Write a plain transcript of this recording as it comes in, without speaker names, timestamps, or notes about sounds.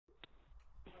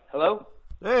Hello?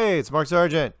 Hey, it's Mark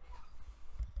Sargent.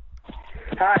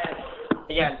 Hi.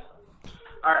 Again.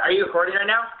 Are you recording right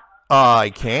now? I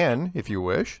can, if you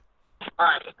wish. All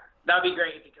right. That would be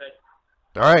great if you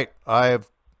could. All right, I have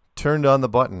turned on the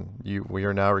button. We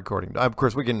are now recording. Of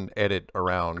course, we can edit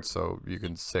around, so you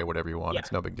can say whatever you want. Yeah.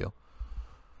 It's no big deal.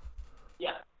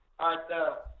 Yeah. All right,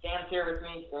 so Sam's here with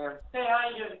me. Sam. Hey, how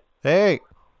you doing? Hey.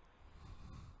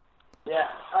 Yeah.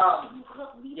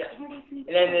 Yeah. And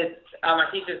then this, my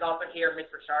teacher's also here, Miss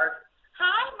Richard.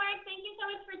 Hi, Mark. Thank you so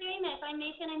much for doing this. I'm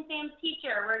Nathan and Sam's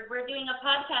teacher. We're doing a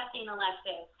podcasting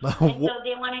elective, and so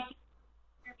they want to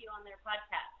interview on their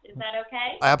podcast. Is that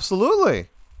okay? Absolutely.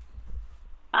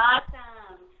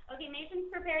 Awesome. Okay,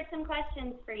 Nathan's prepared some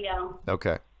questions for you.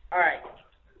 Okay. All right.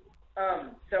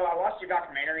 So I watched your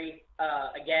documentary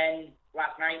again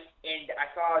last night, and I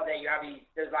saw that you have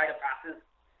those light up glasses.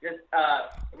 Just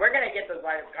we're gonna get those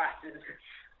light up glasses.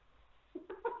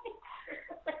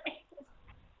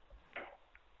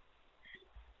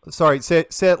 Sorry, say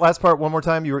that last part one more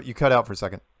time. You cut out for a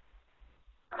second.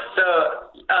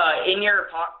 So in your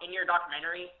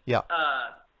documentary, Yeah.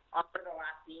 On the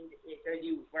last scene, it shows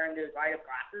you wearing those light up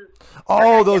glasses.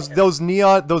 Oh, those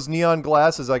neon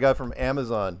glasses I got from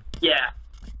Amazon. Yeah.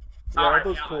 Yeah, All right,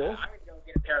 those now, cool. I'm gonna go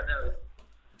get a pair of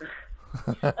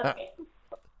those. Okay.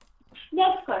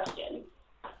 Next question.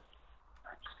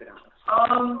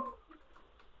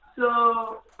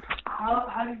 So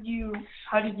how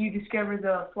did you discover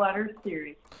the flat Earth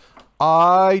theory?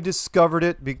 I discovered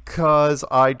it because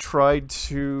I tried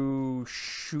to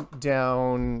shoot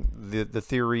down the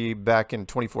theory back in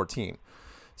 2014.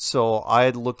 So I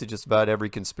had looked at just about every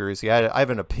conspiracy. I have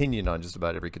an opinion on just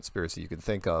about every conspiracy you can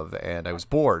think of, and I was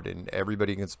bored. And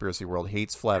everybody in the conspiracy world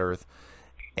hates flat Earth.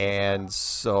 And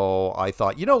so I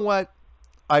thought, you know what?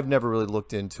 I've never really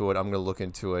looked into it. I'm going to look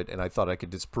into it. And I thought I could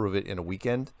disprove it in a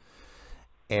weekend.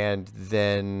 And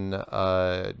then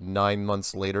 9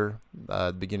 months later,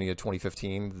 beginning of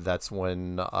 2015, that's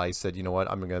when I said, you know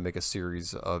what, I'm going to make a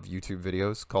series of YouTube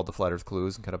videos called The Flat Earth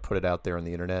Clues and kind of put it out there on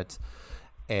the internet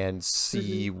and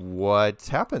see what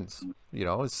happens, you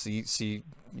know, see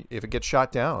if it gets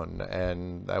shot down.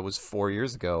 And that was 4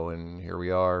 years ago. And here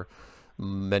we are,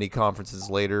 many conferences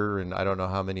later, and I don't know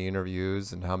how many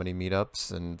interviews and how many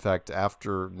meetups. And in fact,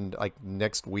 after like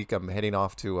next week, I'm heading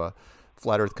off to a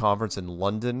Flat Earth conference in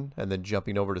London, and then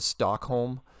jumping over to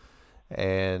Stockholm,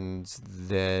 and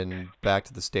then back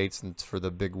to the States and for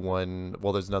the big one.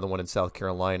 Well, there's another one in South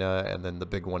Carolina, and then the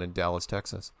big one in Dallas,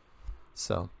 Texas.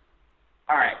 So.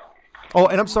 All right. Oh,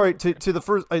 and I'm sorry to the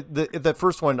first the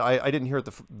first one. I didn't hear it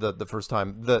the first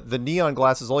time. The neon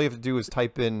glasses. All you have to do is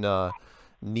type in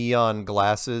neon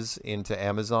glasses into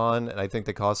Amazon, and I think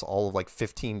they cost all of like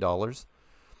 $15.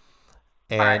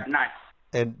 And all right, nice.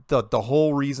 And the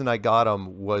whole reason I got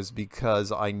them was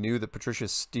because I knew that Patricia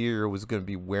Steere was going to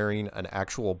be wearing an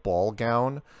actual ball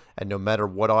gown, and no matter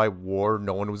what I wore,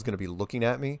 no one was going to be looking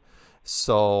at me.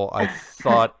 So I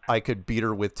thought I could beat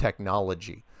her with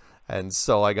technology. And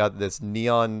so I got this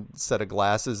neon set of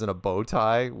glasses and a bow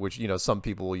tie, which, you know, some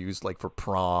people will use like for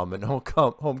prom and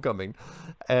homecoming.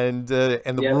 And the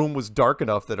room was dark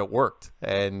enough that it worked.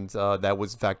 And that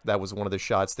was, in fact, that was one of the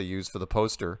shots they used for the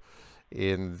poster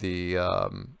in the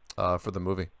for the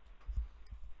movie.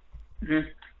 Mm-hmm.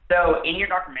 So in your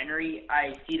documentary,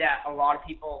 I see that a lot of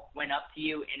people went up to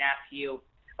you and asked you,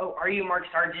 "Oh, are you Mark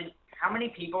Sargent?" How many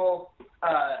people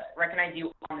recognize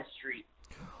you on the street?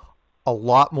 A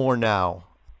lot more now.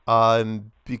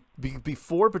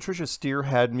 Before Patricia Steere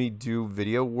had me do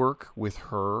video work with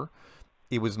her,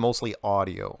 it was mostly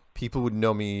audio. People would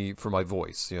know me for my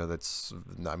voice. You know,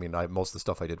 most of the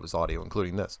stuff I did was audio,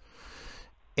 including this.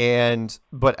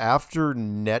 But after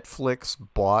Netflix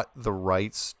bought the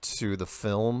rights to the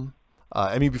film,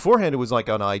 beforehand it was like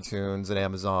on iTunes and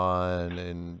Amazon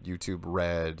and YouTube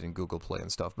Red and Google Play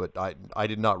and stuff. But I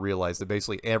did not realize that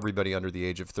basically everybody under the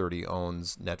age of 30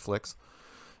 owns Netflix.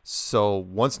 So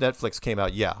once Netflix came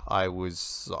out, yeah,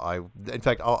 in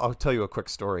fact, I'll tell you a quick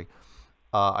story.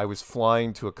 I was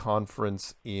flying to a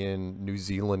conference in New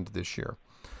Zealand this year.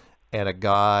 And a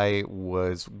guy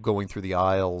was going through the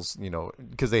aisles, you know,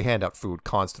 because they hand out food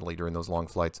constantly during those long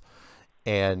flights.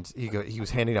 And he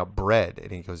was handing out bread.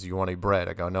 And he goes, "You want any bread?"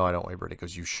 I go, "No, I don't want any bread." He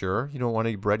goes, "You sure you don't want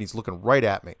any bread?" He's looking right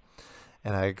at me.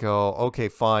 And I go, "Okay,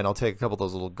 fine. I'll take a couple of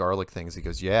those little garlic things." He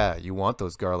goes, "Yeah, you want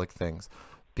those garlic things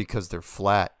because they're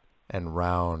flat and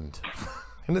round."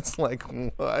 And it's like,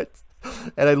 what?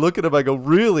 And I look at him, I go,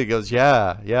 "Really?" He goes,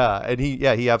 yeah. And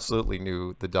he absolutely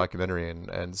knew the documentary.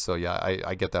 And so, yeah,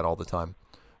 I get that all the time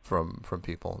from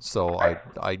people. So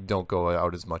I don't go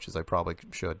out as much as I probably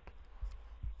should.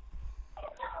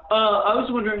 I was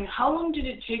wondering, how long did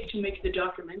it take to make the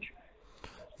documentary?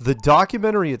 The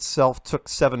documentary itself took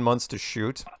 7 months to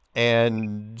shoot,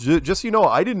 and just so you know,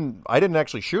 I didn't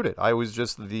actually shoot it. I was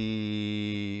just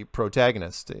the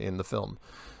protagonist in the film.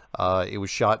 It was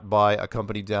shot by a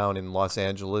company down in Los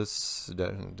Angeles,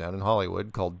 down in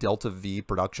Hollywood, called Delta V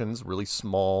Productions, really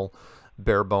small,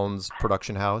 bare bones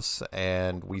production house,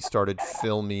 and we started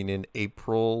filming in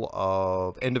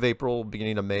end of April,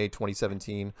 beginning of May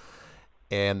 2017,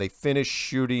 and they finished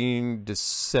shooting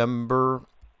December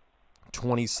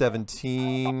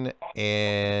 2017,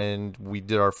 and we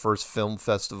did our first film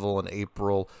festival in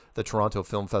April, the Toronto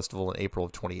Film Festival, in April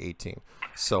of 2018.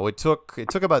 So it took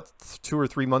about 2 or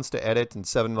 3 months to edit and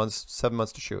 7 months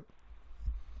to shoot.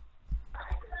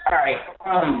 All right.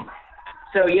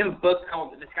 So you have a book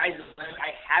called The Sky's the Limit.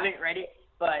 I haven't read it,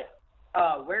 but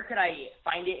where could I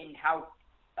find it, and how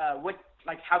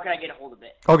could I get a hold of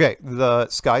it? Okay, The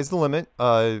Sky's the Limit.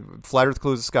 Flat Earth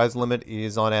Clues, The Sky's the Limit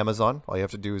is on Amazon. All you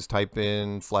have to do is type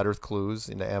in Flat Earth Clues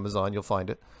into Amazon. You'll find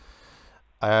it.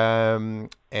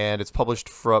 And it's published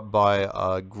by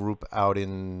a group out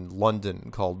in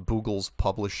London called Boogles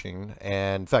Publishing.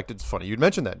 And in fact, it's funny you'd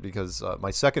mention that, because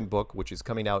my second book, which is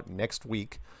coming out next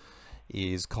week,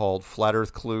 is called Flat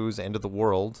Earth Clues, End of the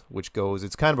World, which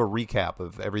it's kind of a recap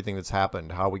of everything that's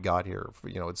happened, how we got here.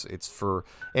 You know, it's for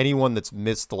anyone that's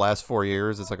missed the last 4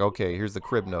 years. It's like, okay, here's the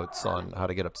crib notes on how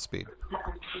to get up to speed,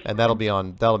 and that'll be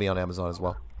on Amazon as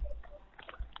well.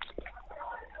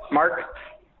 Mark?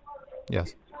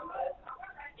 Yes.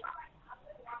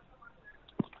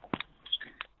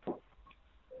 I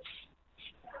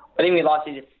think we lost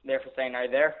you there for saying, are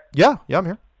you there? Yeah, I'm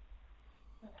here.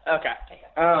 Okay.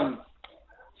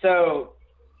 So,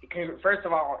 first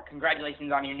of all,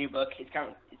 congratulations on your new book. It's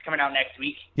coming out next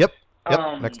week. Yep,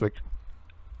 next week.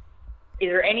 Is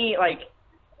there any,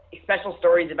 special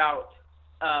stories about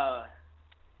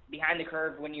Behind the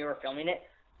Curve when you were filming it?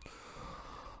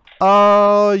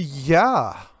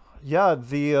 Yeah,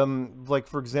 the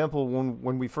for example,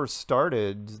 when we first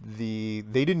started, they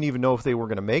didn't even know if they were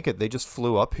going to make it. They just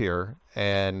flew up here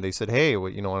and they said, "Hey, you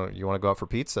want to go out for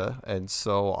pizza?" And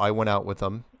so I went out with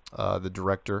them, the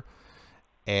director,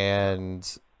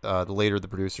 and later the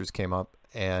producers came up,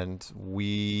 and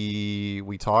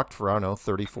we talked for, I don't know,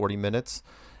 30, 40 minutes.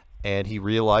 And he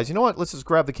realized, you know what, let's just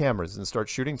grab the cameras and start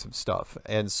shooting some stuff.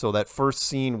 And so that first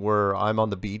scene where I'm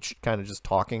on the beach kind of just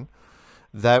talking,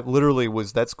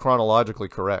 that's chronologically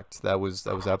correct. That was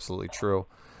absolutely true.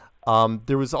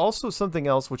 There was also something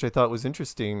else which I thought was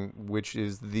interesting, which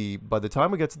is by the time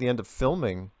we got to the end of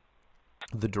filming,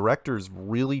 the directors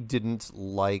really didn't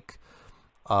like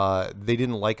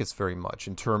us very much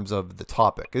in terms of the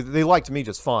topic. They liked me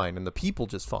just fine and the people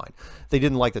just fine. They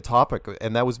didn't like the topic,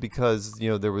 and that was because,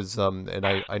 there was and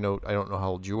I don't know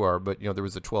how old you are, but there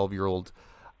was a 12-year-old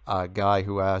guy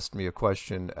who asked me a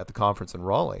question at the conference in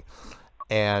Raleigh.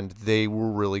 And they were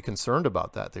really concerned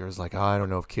about that. They was like, I don't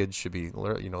know if kids should be,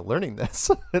 learning this.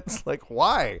 It's like,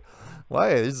 why?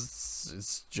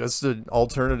 It's just an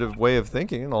alternative way of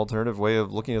thinking, an alternative way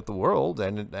of looking at the world,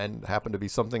 and happened to be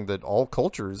something that all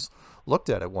cultures looked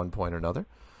at one point or another.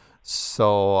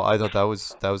 So I thought that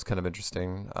was kind of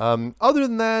interesting. Other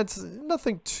than that,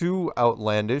 nothing too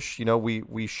outlandish.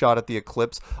 We shot at the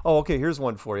eclipse. Oh, okay, here's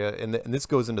one for you, and this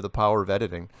goes into the power of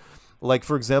editing. Like,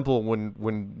 for example,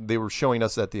 when they were showing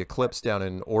us at the eclipse down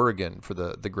in Oregon for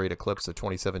the great eclipse of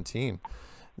 2017,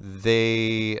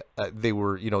 they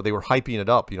were hyping it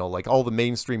up, like all the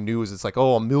mainstream news. It's like,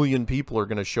 oh, 1 million people are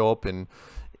going to show up in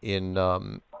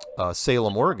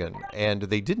Salem, Oregon, and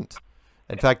they didn't.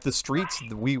 In fact, the streets,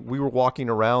 we were walking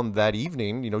around that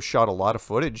evening, shot a lot of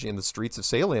footage in the streets of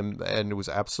Salem, and it was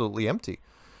absolutely empty.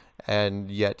 And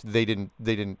yet they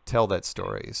didn't tell that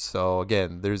story. So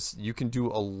again, you can do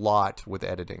a lot with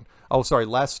editing. Oh, sorry,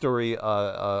 last story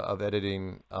of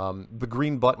editing, the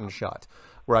green button shot,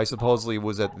 where I supposedly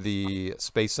was at the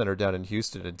Space Center down in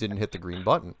Houston and didn't hit the green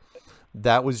button.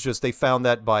 That was just, they found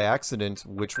that by accident,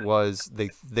 which was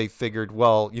they figured,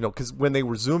 well, because when they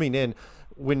were zooming in,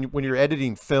 when you're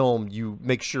editing film, you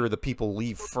make sure the people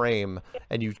leave frame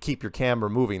and you keep your camera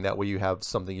moving. That way you have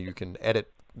something you can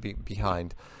edit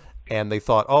behind. And they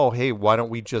thought, oh, hey, why don't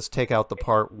we just take out the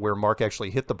part where Mark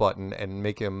actually hit the button and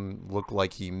make him look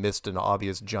like he missed an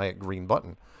obvious giant green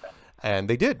button. And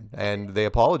they did. And they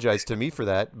apologized to me for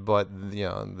that, but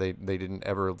they didn't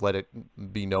ever let it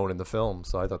be known in the film.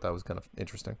 So I thought that was kind of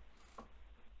interesting.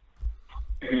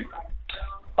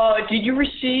 Did you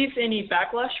receive any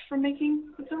backlash for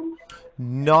making the film?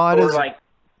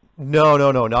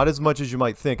 No, not as much as you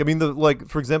might think. I mean,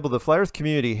 for example, the Flat Earth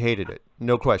community hated it,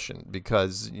 no question,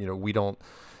 because we don't.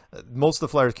 most of the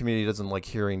flat Earth community doesn't like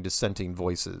hearing dissenting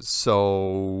voices,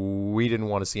 so we didn't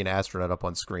want to see an astronaut up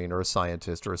on screen or a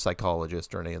scientist or a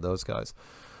psychologist or any of those guys.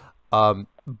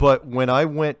 But when I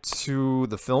went to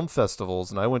the film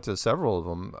festivals, and I went to several of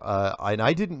them, and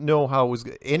I didn't know how it was.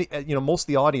 Most of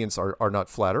the audience are not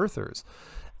flat earthers,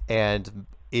 and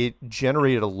it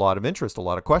generated a lot of interest, a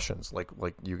lot of questions, like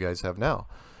you guys have now.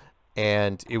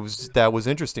 And that was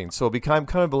interesting. So it became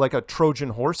kind of like a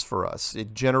Trojan horse for us.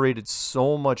 It generated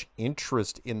so much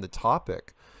interest in the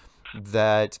topic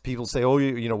that people say, oh,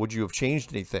 would you have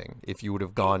changed anything if you would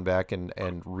have gone back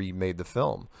and remade the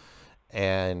film?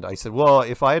 And I said, well,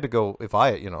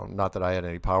 not that I had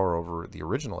any power over the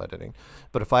original editing,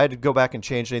 but if I had to go back and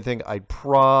change anything, I'd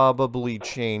probably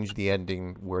change the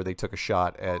ending where they took a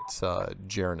shot at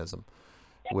Jeranism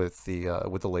with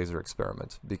the laser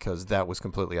experiment, because that was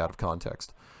completely out of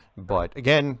context. But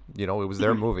again, it was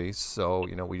their movie, so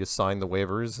we just signed the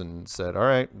waivers and said, all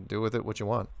right, do with it what you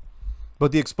want.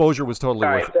 But the exposure was totally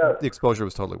worth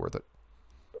it.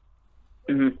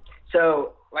 Mm-hmm.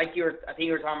 So, I think you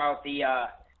were talking about the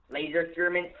laser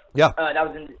experiment. Yeah.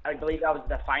 I believe that was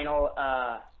the final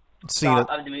scene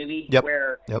of the movie. Yep.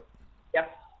 Yep.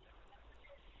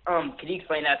 Could you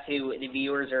explain that to the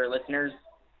viewers or listeners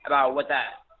about what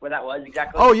that was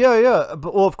exactly? Oh, yeah.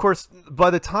 Well, of course, by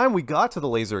the time we got to the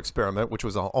laser experiment, which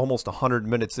was almost 100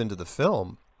 minutes into the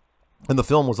film, and the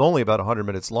film was only about 100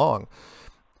 minutes long,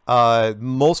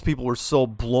 most people were so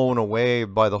blown away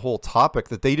by the whole topic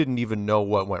that they didn't even know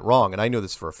what went wrong. And I know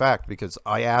this for a fact because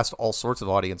I asked all sorts of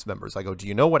audience members. I go, do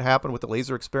you know what happened with the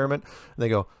laser experiment? And they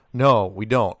go, no, we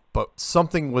don't. But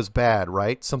something was bad,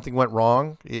 right? Something went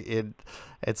wrong.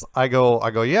 I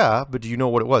go, yeah, but do you know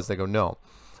what it was? They go, no.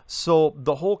 So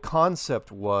the whole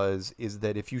concept is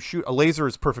that if you shoot a laser,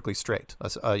 is perfectly straight.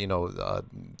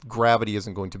 Gravity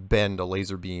isn't going to bend a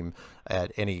laser beam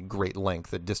at any great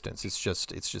length at distance. It's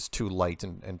just too light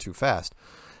and too fast.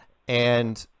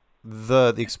 And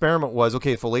the experiment was,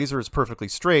 okay, if a laser is perfectly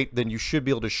straight, then you should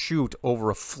be able to shoot over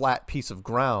a flat piece of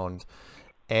ground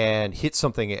and hit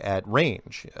something at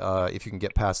range, if you can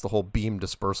get past the whole beam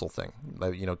dispersal thing,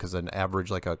 because an average,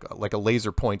 like a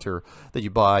laser pointer that you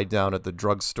buy down at the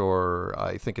drugstore,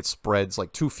 I think it spreads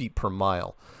like 2 feet per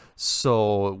mile.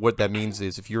 So what that means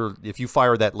is if you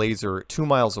fire that laser 2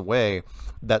 miles away,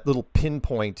 that little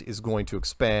pinpoint is going to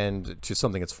expand to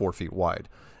something that's 4 feet wide.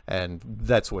 And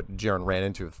that's what Jaron ran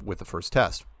into with the first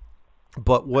test.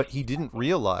 But what he didn't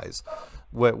realize,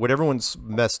 what everyone's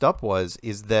messed up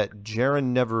is that Jaron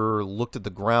never looked at the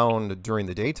ground during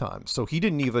the daytime. So he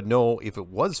didn't even know if it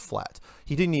was flat.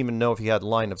 He didn't even know if he had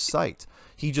line of sight.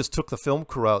 He just took the film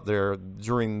crew out there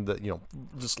during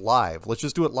just live. Let's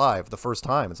just do it live the first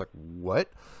time. It's like, what?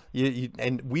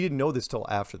 And we didn't know this till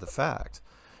after the fact.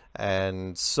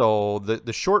 And so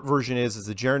the short version is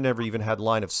that Jaron never even had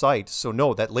line of sight. So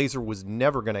no, that laser was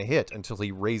never going to hit until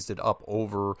he raised it up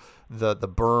over the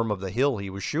berm of the hill he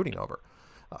was shooting over.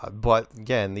 But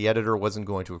again, the editor wasn't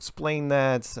going to explain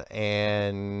that,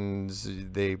 and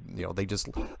they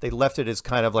left it as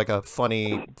kind of like a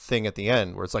funny thing at the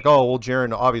end, where it's like, oh well,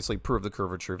 Jaron obviously proved the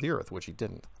curvature of the Earth, which he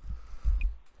didn't.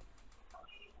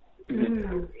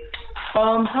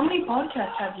 How many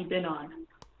podcasts have you been on?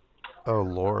 Oh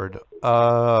Lord,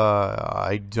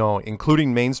 I don't,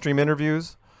 including mainstream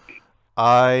interviews.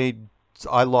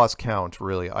 I lost count,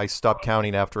 really. I stopped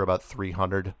counting after about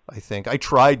 300, I think. I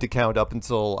tried to count up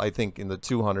until, I think, in the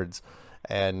 200s.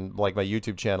 And like my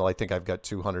YouTube channel, I think I've got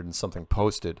 200 and something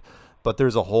posted. But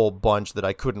there's a whole bunch that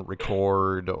I couldn't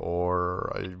record,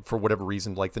 or for whatever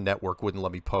reason, like the network wouldn't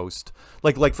let me post.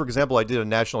 Like for example, I did a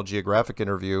National Geographic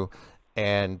interview,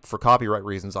 and for copyright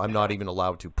reasons, I'm not even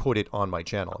allowed to put it on my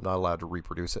channel. I'm not allowed to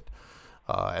reproduce it.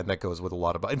 And that goes with a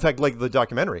lot of, in fact, like the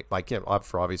documentary, I can't,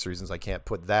 for obvious reasons, I can't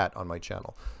put that on my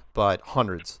channel, but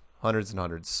hundreds and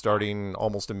hundreds, starting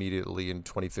almost immediately in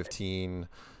 2015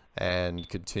 and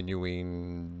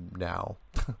continuing now.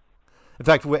 In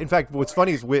fact, what's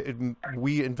funny is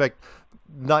we in fact,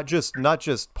 not just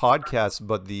podcasts,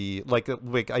 but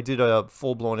like I did a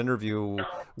full-blown interview.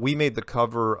 We made the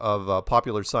cover of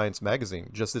Popular Science magazine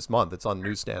just this month. It's on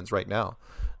newsstands right now.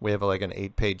 We have like an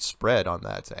 8-page spread on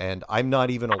that, and I'm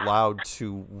not even allowed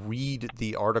to read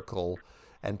the article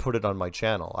and put it on my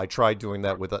channel. I tried doing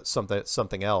that with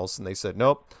something else, and they said,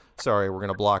 nope, sorry, we're going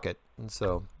to block it. And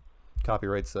so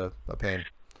copyright's a pain.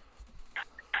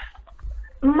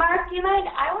 Mark, do you mind?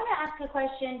 I want to ask a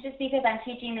question just because I'm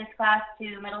teaching this class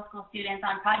to middle school students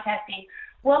on podcasting.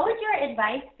 What would your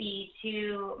advice be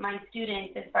to my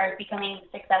students as far as becoming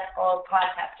successful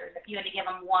podcasters, if you had to give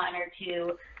them one or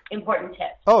two important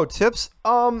tips? Oh, tips?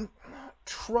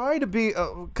 try to be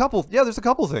a couple. Yeah, there's a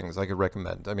couple things I could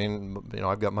recommend. I mean,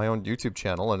 I've got my own YouTube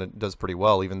channel and it does pretty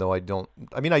well, even though I don't.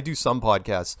 I mean, I do some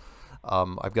podcasts.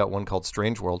 I've got one called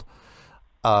Strange World.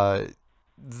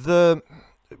 The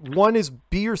one is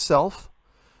be yourself.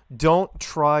 Don't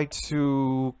try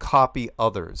to copy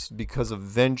others, because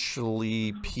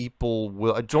eventually people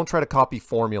will. Don't try to copy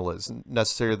formulas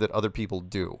necessarily that other people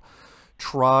do.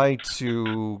 Try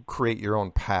to create your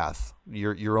own path,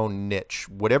 your own niche,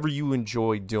 whatever you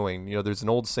enjoy doing. There's an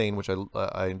old saying which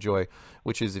I enjoy,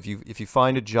 which is if you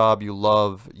find a job you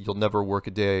love, you'll never work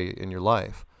a day in your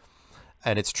life.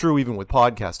 And it's true even with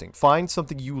podcasting. Find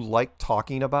something you like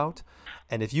talking about,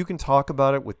 and if you can talk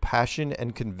about it with passion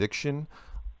and conviction,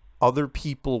 other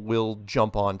people will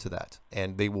jump onto that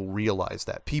and they will realize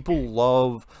that. People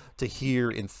love to hear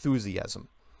enthusiasm.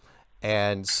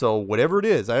 And so whatever it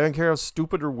is, I don't care how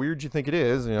stupid or weird you think it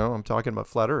is, I'm talking about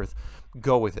flat earth,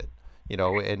 go with it.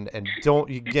 And don't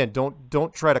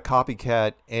try to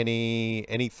copycat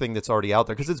anything that's already out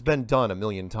there, because it's been done a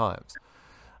million times.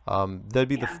 That'd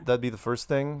be the first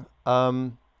thing.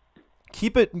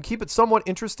 Keep it somewhat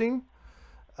interesting.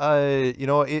 I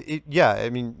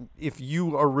mean, if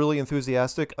you are really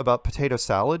enthusiastic about potato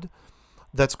salad,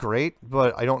 that's great,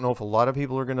 but I don't know if a lot of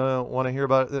people are going to want to hear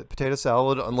about potato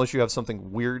salad unless you have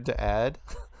something weird to add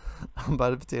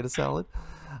about a potato salad.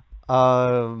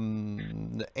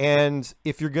 And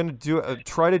if you're going to do it,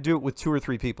 try to do it with 2 or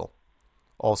 3 people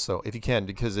also, if you can,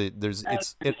 because there's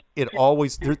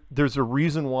a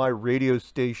reason why radio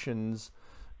stations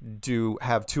do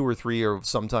have 2 or 3 or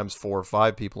sometimes 4 or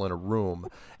 5 people in a room,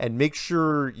 and make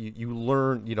sure you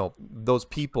learn, those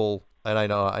people. And I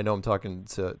know I'm talking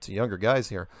to younger guys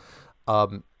here,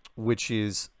 which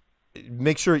is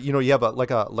make sure, you have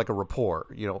like a rapport,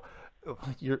 you're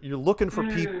looking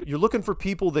for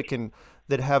people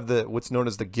that have what's known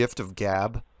as the gift of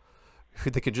gab,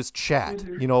 that can just chat,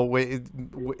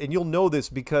 and you'll know this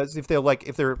because if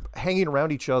they're hanging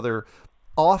around each other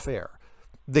off air,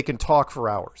 they can talk for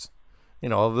hours.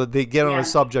 They get on a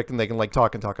subject and they can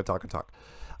talk and talk and talk and talk.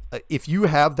 If you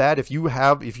have that, if you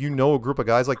know a group of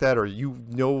guys like that, or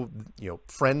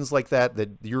friends like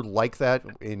that you're like that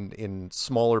in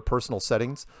smaller personal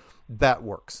settings, that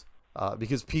works.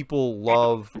 Because people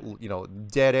love,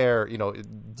 dead air.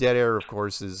 Dead air, of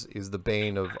course, is the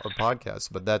bane of podcasts.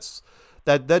 But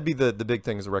that'd be the big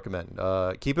things to recommend.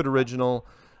 Keep it original.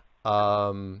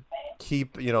 Try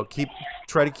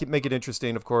to make it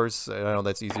interesting, of course. I know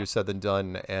that's easier said than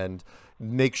done, and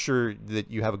make sure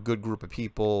that you have a good group of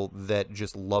people that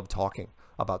just love talking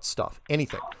about stuff,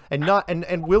 anything,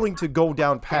 and willing to go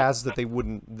down paths that they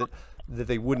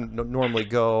wouldn't normally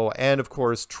go, and of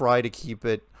course try to keep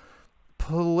it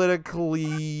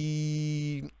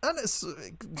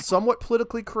somewhat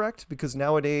politically correct, because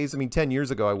nowadays, 10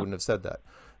 years ago I wouldn't have said that,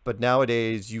 but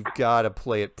nowadays you've got to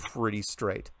play it pretty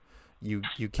straight. You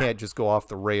can't just go off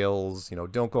the rails.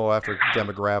 Don't go after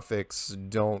demographics.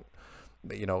 Don't,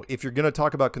 if you're going to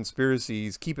talk about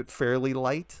conspiracies, keep it fairly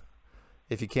light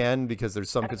if you can, because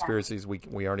there's some conspiracies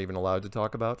we aren't even allowed to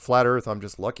talk about. Flat Earth, I'm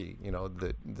just lucky,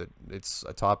 that it's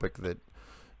a topic that,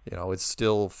 it's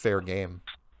still fair game.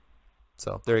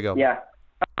 So there you go. Yeah.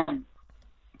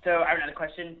 So I have another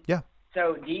question. Yeah.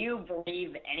 So do you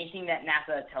believe anything that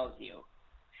NASA tells you?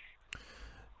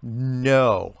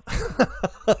 No,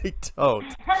 I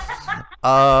don't.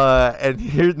 And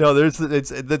here, no,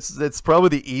 that's probably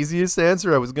the easiest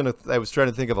answer. I was trying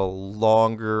to think of a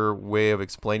longer way of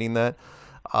explaining that.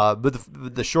 But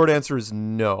the short answer is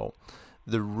no.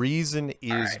 The reason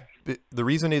is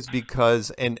because,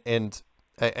 and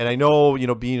I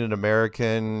know, being an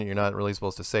American, you're not really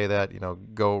supposed to say that,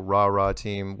 go rah rah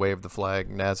team, wave the flag,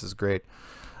 NASA's great.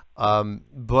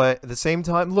 But at the same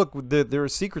time, look, there are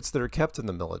secrets that are kept in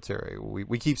the military.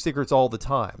 We keep secrets all the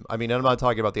time. I'm not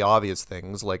talking about the obvious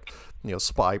things like,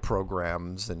 spy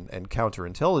programs and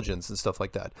counterintelligence and stuff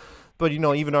like that. But,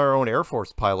 even our own Air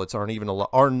Force pilots are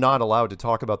not allowed to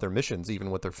talk about their missions, even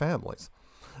with their families.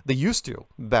 They used to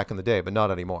back in the day, but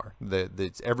not anymore.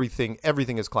 Everything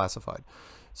is classified.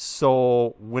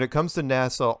 So when it comes to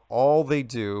NASA, all they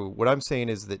do, what I'm saying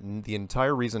is that the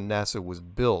entire reason NASA was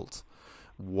built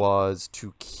was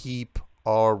to keep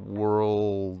our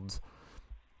world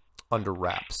under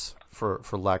wraps, for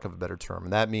lack of a better term.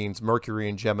 And that means Mercury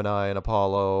and Gemini and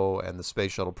Apollo and the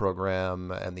space shuttle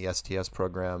program and the STS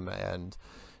program and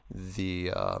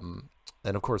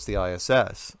and of course the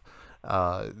ISS.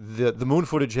 The moon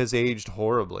footage has aged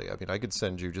horribly. I could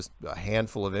send you just a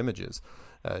handful of images.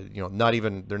 You know,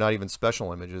 they're not even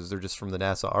special images. They're just from the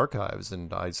NASA archives.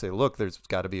 And I say, look, there's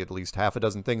got to be at least half a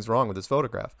dozen things wrong with this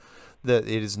photograph. That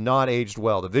it is not aged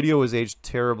well. The video is aged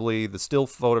terribly. The still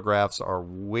photographs are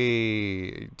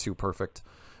way too perfect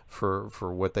for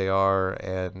what they are.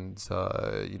 And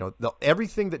you know,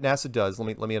 everything that NASA does.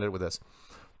 Let me end it with this.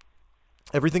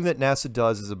 Everything that NASA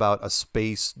does is about a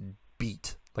space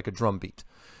beat, like a drum beat,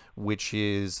 which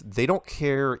is they don't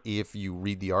care if you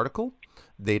read the article.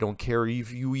 They don't care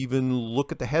if you even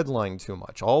look at the headline too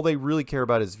much. All they really care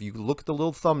about is if you look at the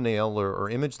little thumbnail or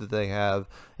image that they have,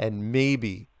 and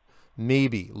maybe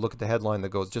look at the headline that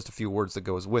goes, just a few words that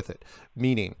goes with it.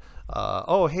 Meaning,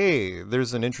 oh, hey,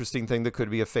 there's an interesting thing that could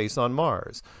be a face on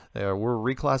Mars. We're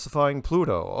reclassifying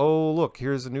Pluto. Oh, look,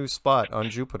 here's a new spot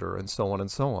on Jupiter, and so on and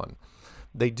so on.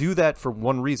 They do that for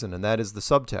one reason, and that is the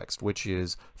subtext, which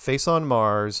is face on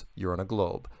Mars, you're on a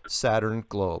globe. Saturn,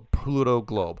 globe. Pluto,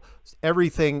 globe.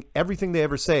 Everything they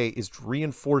ever say is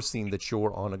reinforcing that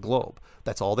you're on a globe.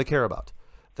 That's all they care about.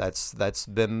 That's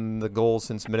been the goal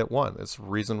since minute one. It's the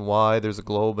reason why there's a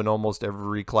globe in almost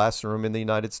every classroom in the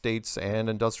United States and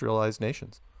industrialized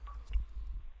nations.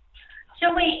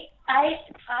 So wait, I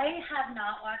have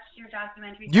not watched your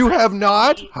documentary. You have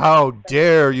not? How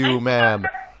dare you, ma'am?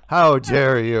 How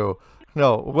dare you?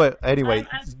 No, what? Anyway,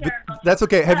 that's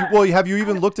okay. Have you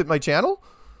even looked at my channel?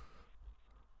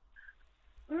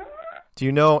 Do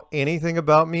you know anything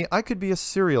about me? I could be a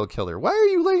serial killer. Why are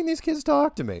you letting these kids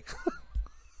talk to me?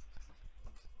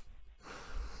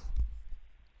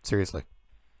 Seriously.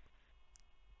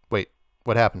 Wait,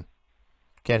 what happened?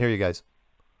 Can't hear you guys.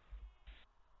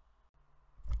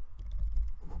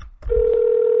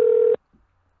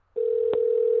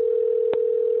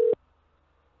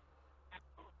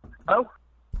 Oh?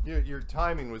 Your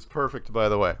timing was perfect, by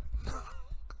the way. Are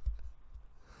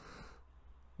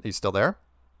you still there?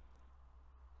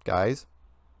 Guys?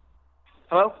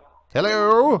 Hello?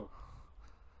 Hello?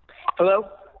 Hello?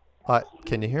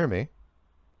 Can you hear me?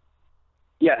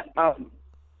 Yeah,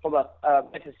 hold up.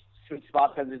 It's a sweet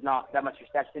spot because there's not that much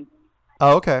reception.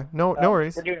 Oh, okay. No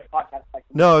worries. We're doing a podcast.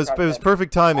 No, it was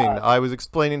perfect timing. I was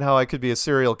explaining how I could be a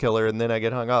serial killer, and then I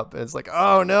get hung up. And it's like,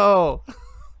 oh no!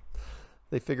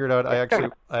 They figured out I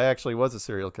actually was a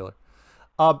serial killer.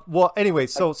 Well, anyway,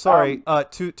 so sorry.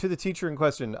 To the teacher in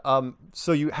question.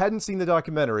 So you hadn't seen the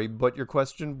documentary, but your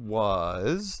question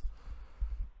was.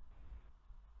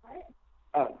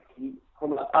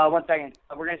 Hold on. 1 second.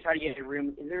 We're gonna try to get a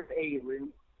room. Is there a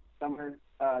room somewhere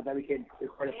that we could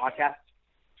record a podcast?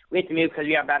 We have to move because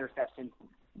we have bad reception.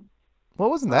 Well,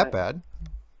 it wasn't that bad.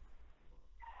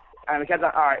 Because all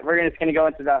right, we're just gonna go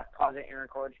into the closet and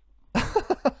record.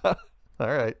 All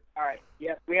right. All right.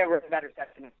 Yeah, we have a bad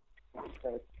reception.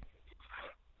 So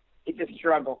it's a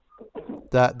struggle.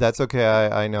 That's okay.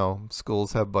 I know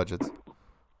schools have budgets.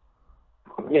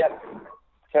 Yeah.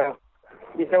 So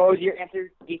what was your answer?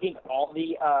 Do you think all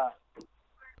the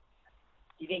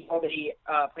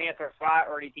planets are flat,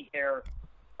 or do you think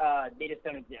they just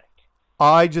don't exist?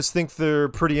 I just think they're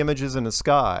pretty images in the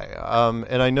sky.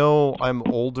 And I know I'm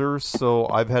older, so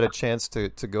I've had a chance to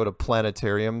go to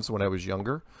planetariums when I was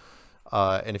younger.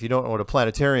 And if you don't know what a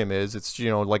planetarium is, it's, you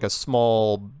know, like a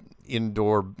small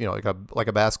indoor, you know, like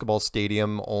a basketball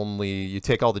stadium, only you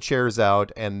take all the chairs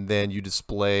out and then you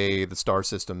display the star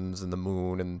systems and the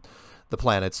moon and the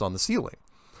planets on the ceiling.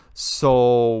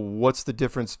 So what's the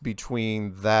difference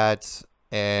between that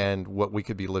and what we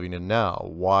could be living in now?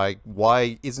 Why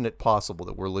isn't it possible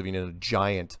that we're living in a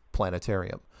giant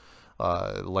planetarium,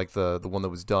 like the one that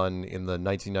was done in the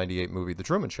 1998 movie The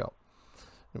Truman Show?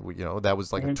 You know, that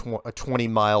was like a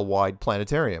 20-mile wide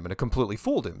planetarium, and it completely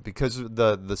fooled him, because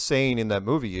the saying in that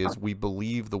movie is, we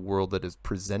believe the world that is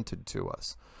presented to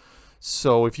us.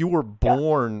 So if you were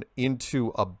born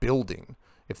into a building,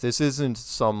 if this isn't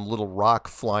some little rock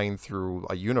flying through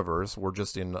a universe, we're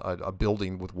just in a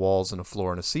building with walls and a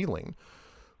floor and a ceiling,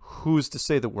 who's to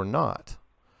say that we're not?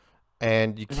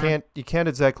 And you can't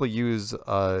exactly use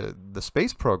the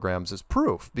space programs as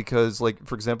proof, because, like,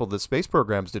 for example, the space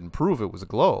programs didn't prove it was a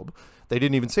globe. They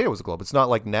didn't even say it was a globe. It's not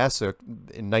like NASA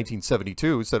in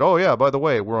 1972 said, oh yeah, by the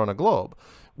way, we're on a globe.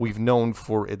 We've known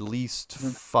for at least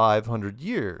 500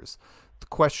 years. The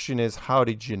question is, how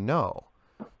did you know?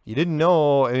 You didn't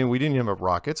know. I mean, we didn't even have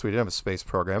rockets. We didn't have a space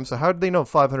program. So how did they know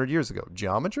 500 years ago?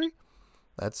 Geometry?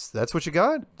 That's what you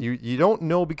got. You don't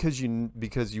know because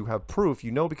you have proof.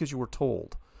 You know because you were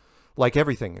told. Like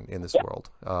everything in this world.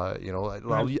 You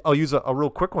know, I'll use a real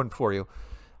quick one for you.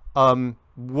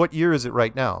 What year is it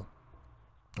right now?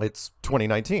 It's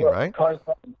 2019, right?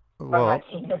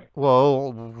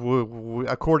 Well,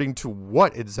 according to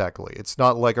what exactly? It's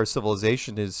not like our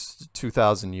civilization is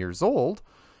 2,000 years old,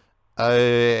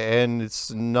 and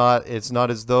it's not. It's not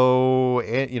as though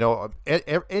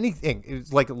anything.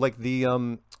 It's like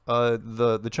the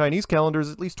Chinese calendar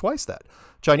is at least twice that.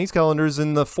 Chinese calendar is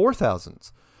in the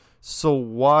 4,000s. So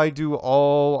why do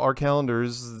all our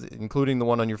calendars, including the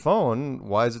one on your phone,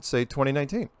 why does it say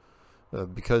 2019?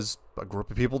 Because a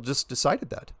group of people just decided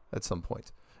that at some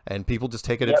point. And people just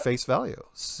take it at face value.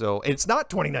 So it's not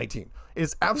 2019.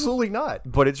 It's absolutely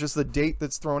not. But it's just the date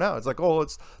that's thrown out. It's like, oh,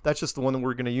 that's just the one that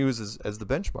we're going to use as the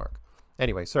benchmark.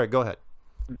 Anyway, sorry, go ahead.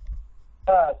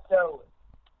 So,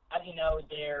 as you know,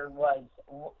 there was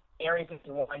Area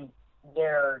 51.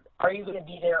 Are you going to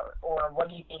be there, or what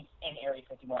do you think in Area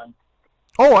 51?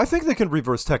 Oh, I think they can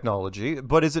reverse technology,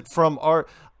 but is it from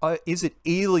is it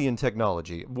alien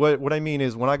technology? What I mean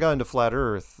is, when I got into Flat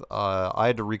Earth, I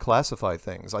had to reclassify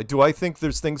things. I think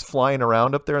there's things flying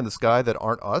around up there in the sky that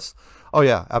aren't us? Oh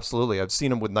yeah, absolutely. I've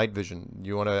seen them with night vision.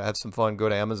 You want to have some fun, go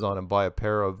to Amazon and buy a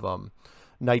pair of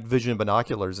night vision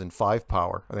binoculars in 5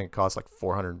 power. I think it costs like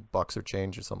 $400 or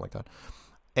change or something like that.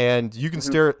 And you can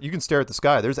stare at the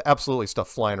sky. There's absolutely stuff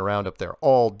flying around up there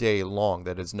all day long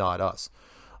that is not us.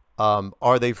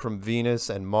 Are they from Venus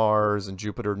and Mars and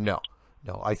Jupiter? No.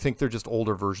 I think they're just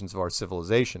older versions of our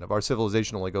civilization. If our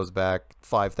civilization only goes back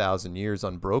 5,000 years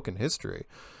unbroken history,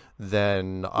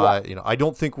 then I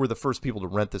don't think we're the first people to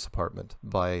rent this apartment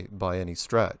by any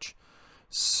stretch.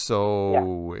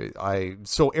 So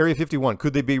Area 51,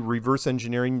 could they be reverse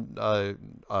engineering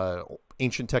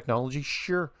ancient technology?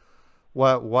 Sure.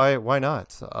 Why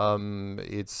not?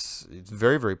 It's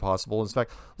very, very possible. In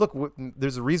fact, look,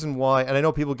 there's a reason why, and I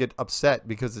know people get upset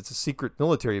because it's a secret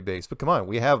military base, but come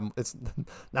on, it's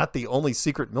not the only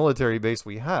secret military base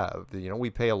we have. We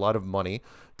pay a lot of money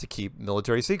to keep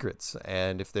military secrets,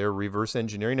 and if they're reverse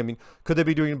engineering, I mean, could they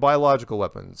be doing biological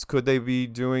weapons? Could they be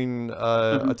doing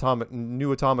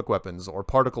new atomic weapons or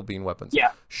particle beam weapons?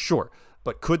 Yeah. Sure.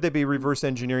 But could they be reverse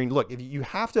engineering? Look, if you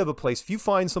have to have a place, if you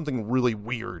find something really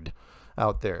weird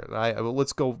out there,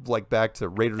 let's go back to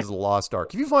Raiders of the Lost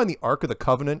Ark. If you find the Ark of the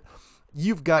Covenant,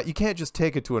 you can't just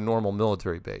take it to a normal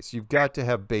military base. You've got to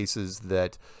have bases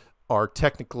that are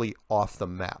technically off the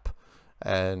map.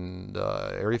 And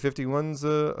Area 51's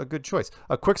a good choice.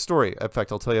 A quick story, in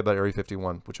fact, I'll tell you about Area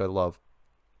 51, which I love.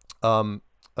 And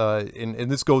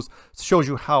this shows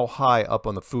you how high up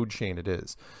on the food chain it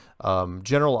is.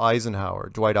 General Eisenhower,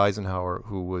 Dwight Eisenhower,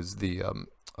 who was the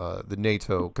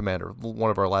NATO commander,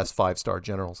 one of our last 5-star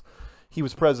generals, he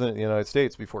was president of the United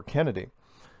States before Kennedy.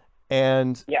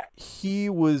 And he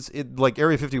was, like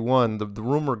Area 51, the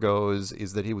rumor goes,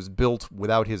 is that he was built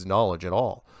without his knowledge at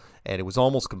all. And it was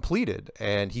almost completed.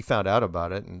 And he found out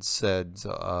about it and said,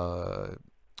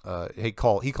 he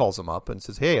calls them up and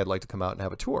says, hey, I'd like to come out and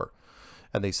have a tour.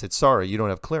 And they said, sorry, you don't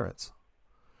have clearance.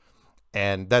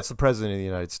 And that's the President of the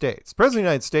United States. The President of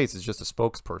the United States is just a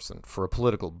spokesperson for a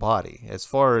political body. As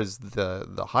far as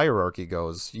the hierarchy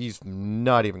goes, he's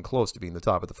not even close to being the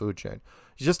top of the food chain.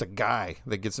 He's just a guy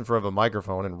that gets in front of a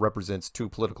microphone and represents 2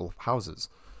 political houses.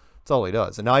 That's all he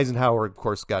does. And Eisenhower, of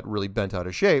course, got really bent out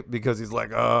of shape because he's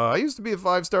like, I used to be a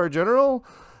 5-star general.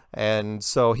 And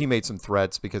so he made some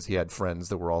threats because he had friends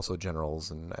that were also generals,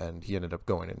 and he ended up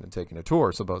going in and taking a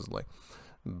tour, supposedly.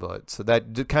 But so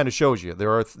that kind of shows you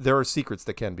there are secrets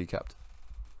that can be kept.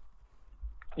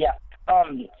 Yeah.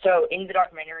 So in the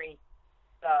documentary,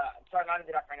 sorry, not in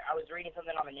the documentary, I was reading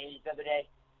something on the news the other day,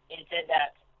 and it said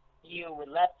that you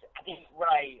left. I think what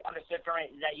I understood from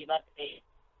it is that you left a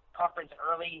conference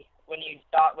early when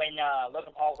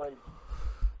Logan Paul was.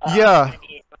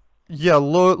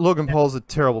 Logan Paul's a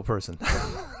terrible person.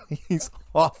 He's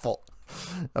awful.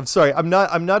 I'm sorry. I'm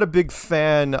not a big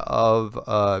fan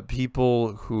of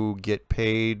people who get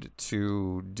paid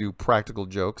to do practical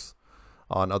jokes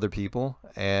on other people,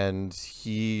 and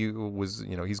he was,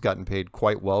 he's gotten paid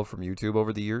quite well from YouTube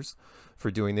over the years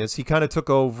for doing this. He kind of took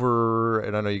over,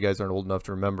 and I know you guys aren't old enough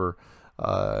to remember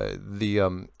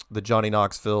the Johnny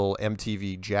Knoxville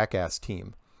MTV Jackass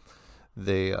team.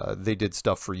 They did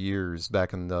stuff for years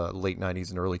back in the late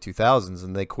 90s and early 2000s,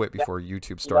 and they quit before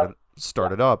YouTube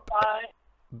started up.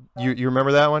 You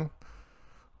remember that one?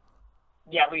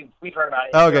 Yeah, we've heard about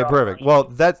it. Okay, perfect. Well,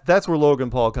 that's where Logan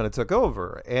Paul kind of took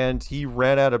over, and he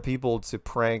ran out of people to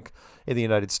prank in the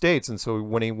United States, and so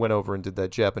when he went over and did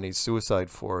that Japanese suicide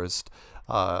forest,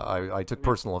 I took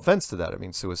personal offense to that. I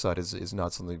mean, suicide is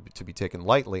not something to be taken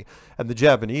lightly, and the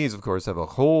Japanese, of course, have a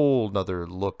whole nother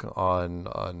look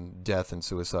on death and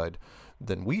suicide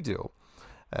than we do.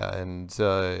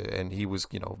 and he was,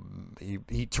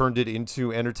 he turned it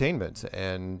into entertainment,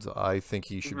 and I think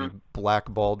he should be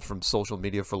blackballed from social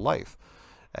media for life.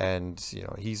 And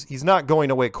he's not going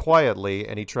away quietly,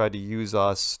 and he tried to use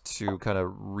us to kind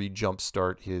of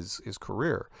jumpstart his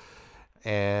career,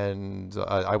 and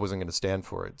I wasn't going to stand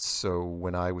for it. So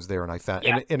when I was there and I found,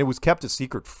 and it was kept a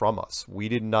secret from us. We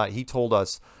did not. He told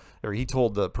us, or he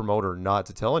told the promoter not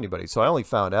to tell anybody. So I only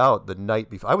found out the night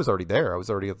before. I was already there. I was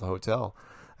already at the hotel,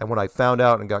 and when I found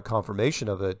out and got confirmation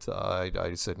of it,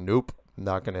 I said, nope,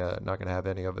 not gonna have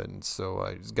any of it. And so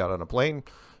I just got on a plane,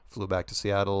 flew back to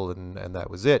Seattle, and that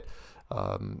was it.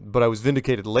 But I was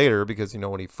vindicated later because,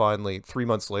 when he finally, 3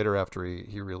 months later after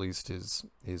he released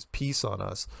his piece on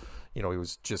us, he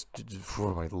was just,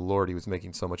 oh my Lord, he was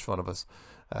making so much fun of us.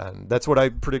 And that's what I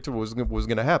predicted was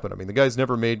going to happen. I mean, the guy's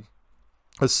never made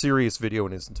a serious video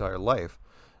in his entire life.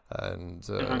 And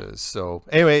so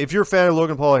anyway, if you're a fan of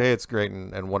Logan Paul, hey, it's great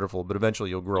and wonderful, but eventually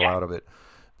you'll grow out of it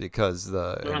because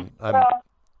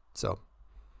so.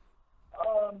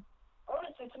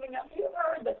 Something. Have you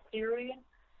ever heard the theory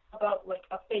about like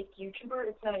a fake YouTuber?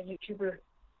 It's not a YouTuber.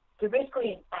 They're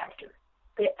basically an actor.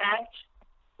 They act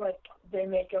like they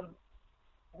make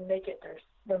it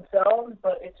themselves,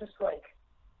 but it's just like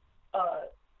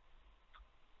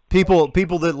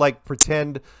people that like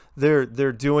pretend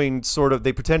they're doing sort of,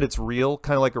 they pretend it's real,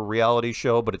 kind of like a reality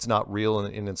show, but it's not real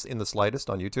in the slightest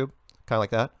on YouTube, kind of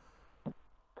like that.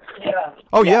 Yeah.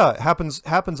 Oh yeah, it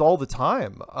happens all the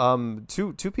time.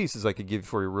 Two pieces I could give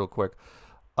for you real quick.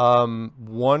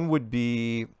 One would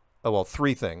be,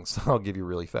 three things I'll give you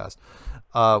really fast.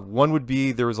 One would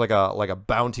be there was like a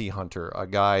bounty hunter, a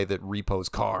guy that repos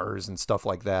cars and stuff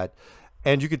like that,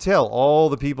 and you could tell all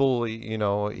the people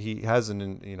he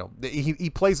hasn't, he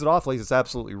plays it off like it's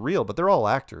absolutely real, but they're all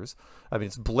actors. I mean,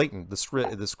 it's blatant.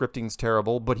 The scripting's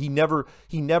terrible, but he never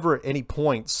at any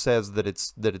point says that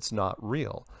it's not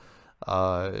real.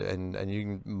 And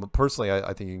you can, personally,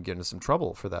 I think you can get into some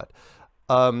trouble for that.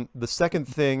 The second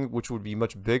thing, which would be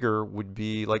much bigger, would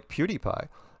be like PewDiePie.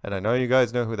 And I know you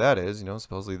guys know who that is,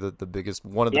 supposedly the biggest,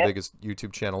 one of the biggest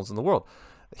YouTube channels in the world.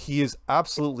 He is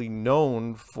absolutely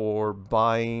known for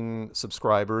buying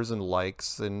subscribers and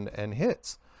likes and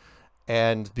hits.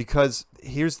 And because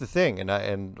here's the thing, and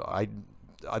I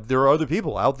there are other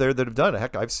people out there that have done it.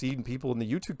 Heck, I've seen people in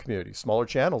the YouTube community, smaller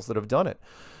channels, that have done it,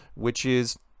 which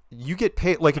is, you get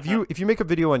paid, like if you make a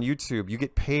video on YouTube, you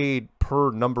get paid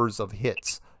per numbers of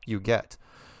hits you get.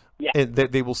 Yeah. And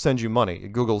they will send you money.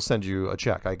 Google will send you a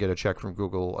check. I get a check from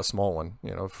Google, a small one,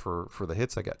 for the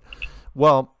hits I get.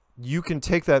 Well, you can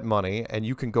take that money and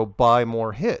you can go buy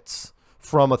more hits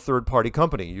from a third-party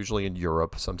company, usually in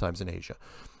Europe, sometimes in Asia.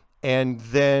 And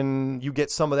then you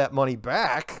get some of that money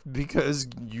back because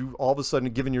you all of a sudden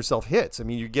given yourself hits. I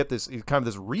mean, you get this kind of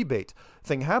this rebate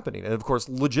thing happening. And of course,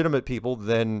 legitimate people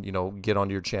then, get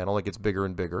onto your channel. It gets bigger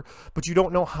and bigger, but you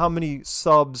don't know how many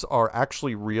subs are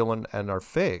actually real and are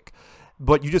fake,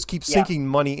 but you just keep sinking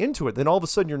money into it. Then all of a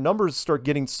sudden your numbers start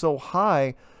getting so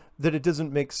high that it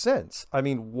doesn't make sense. I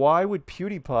mean, why would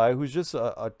PewDiePie, who's just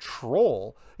a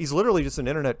troll, he's literally just an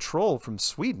internet troll from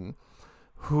Sweden,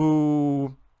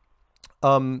 who...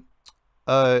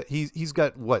 he's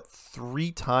got what,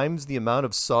 3 times the amount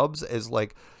of subs as,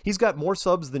 like, he's got more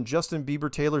subs than Justin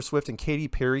Bieber, Taylor Swift, and Katy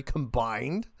Perry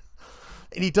combined,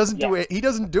 and he doesn't do it. He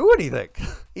doesn't do anything.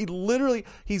 He literally,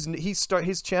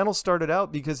 his channel started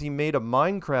out because he made a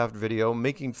Minecraft video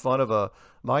making fun of a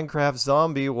Minecraft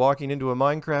zombie walking into a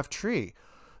Minecraft tree.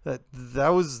 That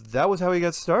was how he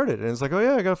got started, and it's like, oh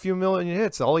yeah, I got a few million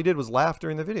hits. All he did was laugh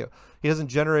during the video. He doesn't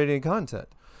generate any content.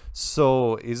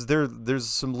 So there's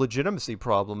some legitimacy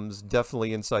problems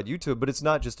definitely inside YouTube, but it's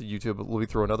not just a YouTube. Let me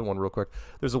throw another one real quick.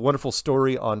 There's a wonderful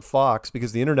story on Fox,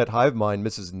 because the internet hive mind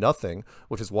misses nothing,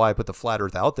 which is why I put the flat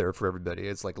earth out there for everybody.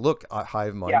 It's like, look,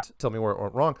 hive mind, tell me where it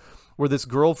went wrong. Where this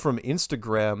girl from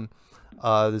Instagram,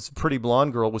 this pretty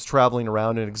blonde girl, was traveling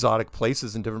around in exotic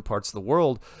places in different parts of the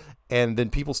world, and then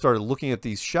people started looking at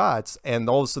these shots, and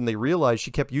all of a sudden they realized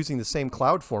she kept using the same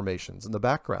cloud formations in the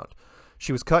background.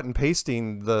 She was cut and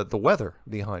pasting the weather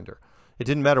behind her. It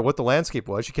didn't matter what the landscape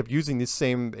was. She kept using the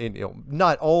same,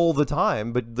 not all the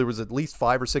time, but there was at least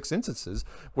 5 or 6 instances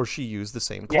where she used the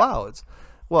same clouds.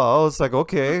 Well, it's like,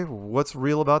 okay, what's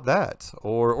real about that?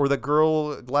 Or the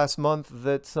girl last month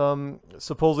that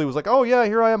supposedly was like, oh yeah,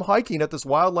 here I am hiking at this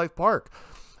wildlife park,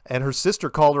 and her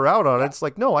sister called her out on it. It's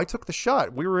like, no, I took the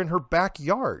shot. We were in her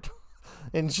backyard,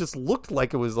 and it just looked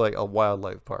like it was like a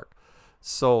wildlife park.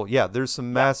 So yeah, there's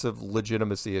some massive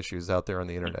legitimacy issues out there on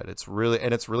the internet. It's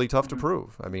really tough to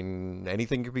prove. I mean,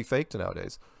 anything can be faked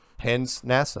nowadays. Hence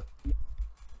NASA.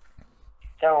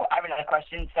 So I have another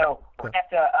question. So we're going to have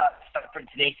to start for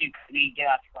today, so we get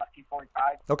out to class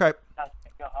 2:45. Okay.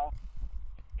 Go home.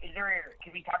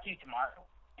 Can we talk to you tomorrow?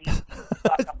 And then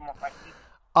ask a couple more questions?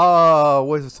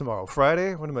 What is it tomorrow?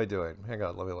 Friday? What am I doing? Hang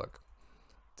on, let me look.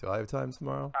 Do I have time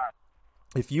tomorrow?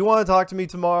 If you want to talk to me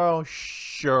tomorrow,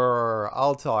 sure,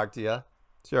 I'll talk to you.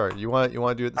 Sure. You want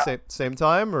to do it at the same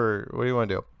time, or what do you want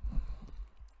to do?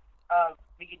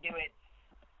 We could do it.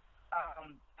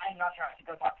 I'm not sure. I have to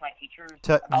go talk to my teachers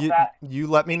about that. You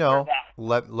let me know.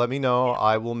 Let me know. Yeah.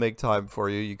 I will make time for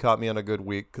you. You caught me on a good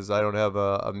week because I don't have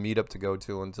a meetup to go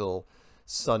to until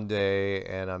Sunday,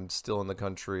 and I'm still in the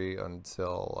country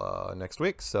until next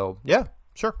week. So yeah,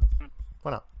 sure.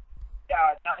 Why not?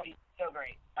 Yeah, that would be so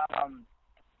great.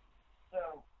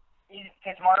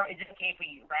 So tomorrow, is it okay if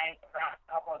we ran around a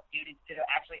couple of students to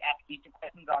actually ask you some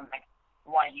questions on like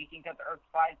why you think that the Earth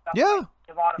flies? Yeah.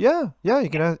 You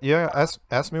can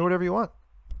ask me whatever you want.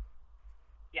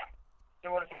 Yeah. So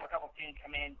we'll just have a couple of students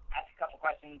come in, ask a couple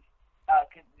questions.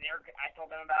 Cause I told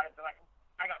them about it. They're like,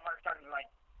 I got Mark started. They're like,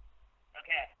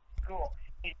 okay, cool.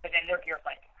 But then they're curious,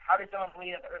 like, how does someone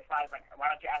believe that the Earth flies? Like, why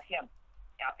don't you ask him?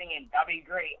 Yeah, I'm thinking that'd be a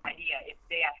great idea if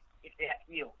they ask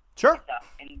you. Sure.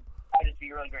 And that'd just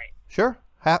be really great. Sure.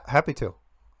 Happy to.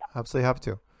 Absolutely happy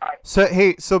to.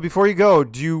 Right. So before you go,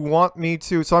 do you want me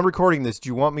to? So I'm recording this. Do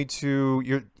you want me to?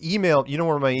 Your email. You know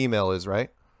where my email is, right?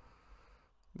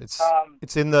 It's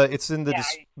in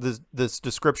the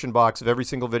description box of every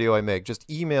single video I make. Just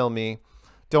email me.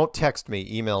 Don't text me.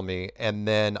 Email me, and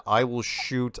then I will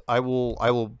shoot. I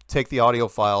will take the audio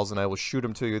files and I will shoot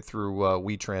them to you through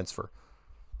WeTransfer.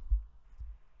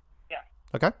 Yeah.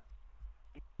 Okay.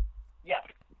 Yeah,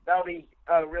 that'll be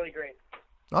really great.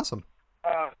 Awesome.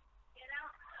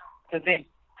 So thank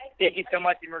you so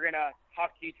much, and we're going to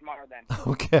talk to you tomorrow then.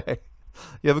 Okay.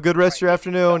 You have a good rest of your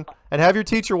afternoon, and have your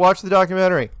teacher watch the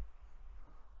documentary.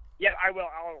 Yeah, I will.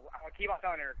 I'll keep on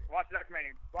telling her, watch the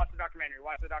documentary, watch the documentary,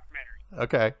 watch the documentary.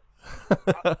 Okay.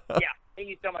 Yeah, thank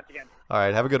you so much again. All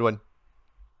right, have a good one.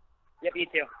 Yep, you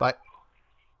too. Bye.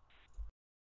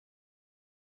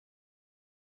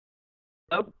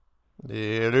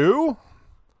 Hello?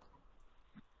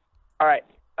 All right.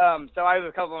 So I have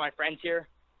a couple of my friends here.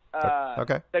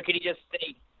 Okay. So could you just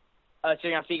say,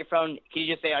 sitting on speakerphone, can you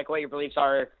just say like what your beliefs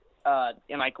are,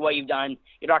 and like what you've done,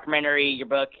 your documentary, your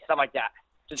book, stuff like that.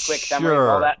 Just quick summary of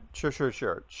all that.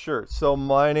 Sure. So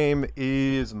my name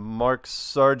is Mark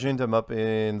Sargent. I'm up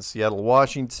in Seattle,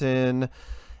 Washington,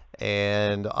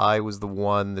 and I was the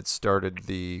one that started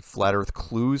the Flat Earth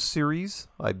Clues series.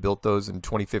 I built those in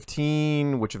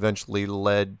 2015, which eventually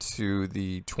led to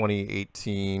the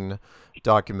 2018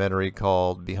 documentary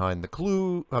called Behind the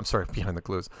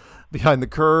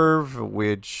Curve,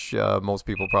 which most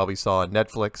people probably saw on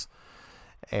Netflix.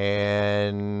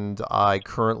 And I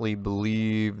currently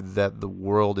believe that the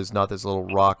world is not this little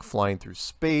rock flying through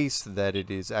space, that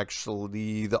it is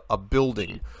actually a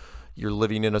building. You're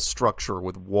living in a structure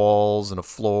with walls and a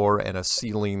floor and a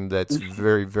ceiling that's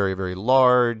very, very, very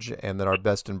large, and that our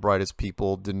best and brightest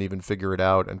people didn't even figure it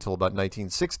out until about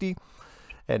 1960.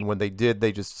 And when they did,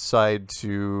 they just decided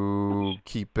to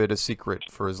keep it a secret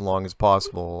for as long as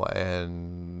possible,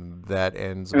 and that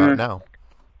ends about now.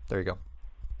 There you go.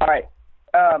 All right.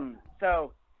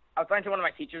 So I was talking to one of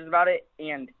my teachers about it,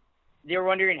 and they were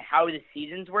wondering how the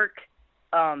seasons work.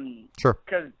 Sure.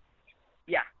 Because,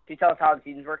 yeah, can you tell us how the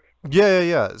seasons work?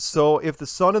 Yeah. So if the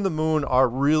sun and the moon are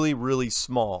really, really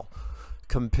small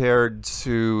compared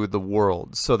to the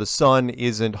world, so the sun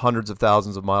isn't hundreds of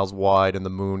thousands of miles wide and the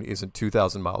moon isn't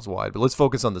 2,000 miles wide, but let's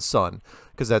focus on the sun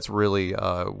because that's really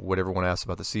what everyone asks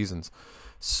about the seasons.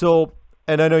 So,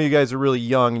 and I know you guys are really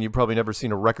young and you've probably never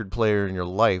seen a record player in your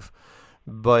life,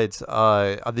 but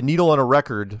the needle on a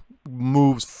record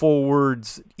moves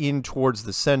forwards in towards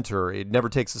the center. It never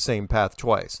takes the same path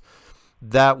twice.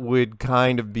 That would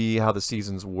kind of be how the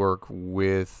seasons work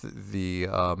with the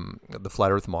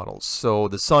flat Earth models. So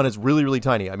the sun is really, really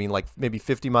tiny. I mean, like maybe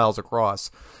 50 miles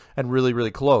across, and really, really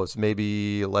close,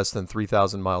 maybe less than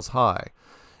 3,000 miles high.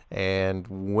 And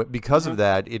because of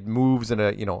that, it moves in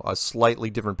a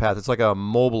slightly different path. It's like a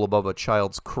mobile above a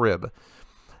child's crib.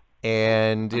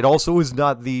 And it also is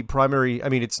not the primary, I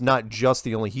mean, it's not just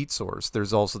the only heat source.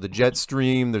 There's also the jet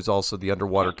stream. There's also the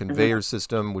underwater conveyor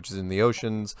system, which is in the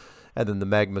oceans, and then the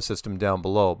magma system down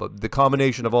below. But the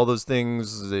combination of all those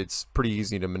things, it's pretty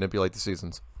easy to manipulate the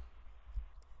seasons.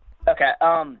 Okay.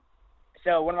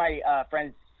 So one of my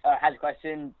friends has a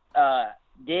question.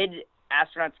 Did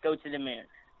astronauts go to the moon?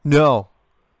 No,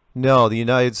 the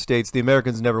United States, the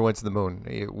Americans never went to the moon.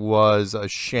 It was a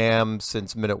sham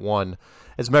since minute one.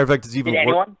 As a matter of fact, it's even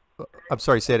worse. I'm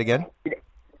sorry, say it again.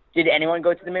 Did anyone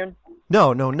go to the moon?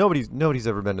 No, nobody's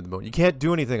ever been to the moon. You can't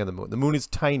do anything on the moon. The moon is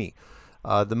tiny.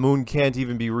 The moon can't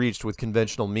even be reached with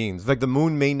conventional means. In fact, the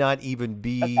moon may not even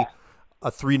be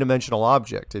a three-dimensional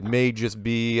object. It may just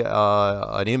be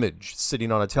an image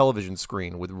sitting on a television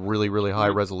screen with really, really high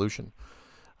resolution.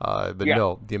 But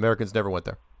no, the Americans never went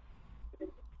there.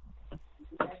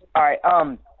 All right.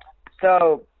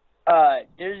 So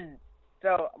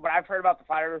what I've heard about the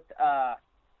flat Earth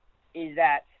is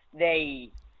that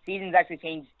seasons actually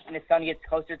change and the sun gets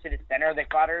closer to the center of the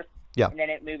flat Earth. Yeah. And then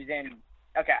it moves in.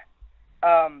 Okay.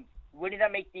 Wouldn't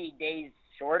that make the days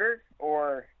shorter,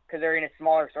 or because they're in a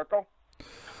smaller circle?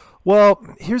 Well,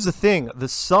 here's the thing: the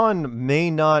sun may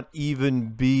not even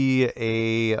be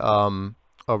a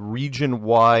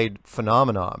region-wide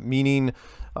phenomenon. Meaning,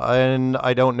 and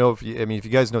I don't know if you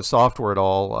guys know software at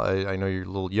all. I know you're a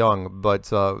little young,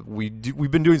 but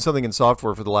we've been doing something in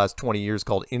software for the last 20 years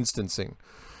called instancing,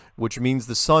 which means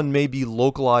the sun may be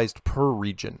localized per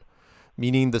region.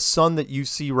 Meaning, the sun that you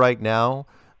see right now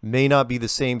may not be the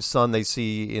same sun they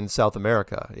see in South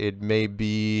America. It may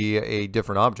be a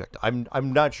different object. I'm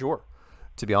not sure,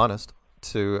 to be honest.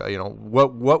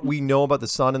 What we know about the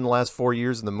sun in the last 4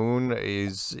 years and the moon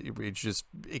is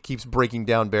it keeps breaking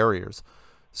down barriers.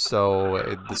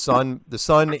 So the sun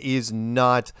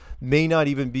may not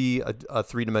even be a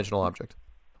three-dimensional object.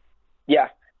 Yeah.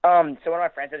 So one of my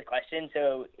friends has a question.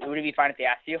 So would it be fine if they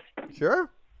asked you? Sure.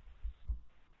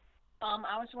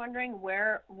 I was wondering,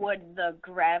 where would the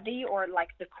gravity, or like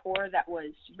the core that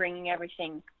was bringing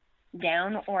everything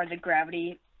down, or the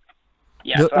gravity?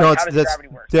 Yeah. So how does gravity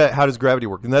work? Yeah. How does gravity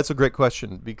work? And that's a great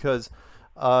question, because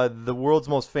the world's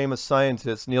most famous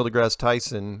scientist, Neil deGrasse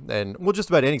Tyson, and just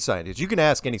about any scientist, you can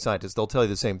ask any scientist, they'll tell you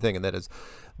the same thing, and that is,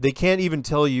 they can't even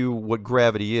tell you what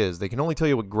gravity is. They can only tell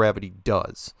you what gravity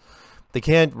does. They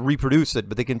can't reproduce it,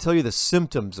 but they can tell you the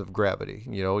symptoms of gravity.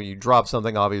 You drop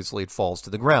something, obviously it falls to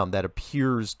the ground. That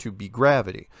appears to be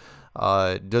gravity.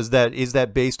 Is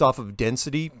that based off of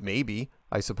density? Maybe,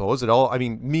 I suppose.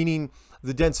 Meaning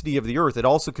the density of the Earth. It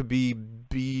also could be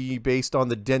based on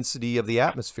the density of the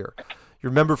atmosphere. You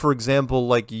remember, for example,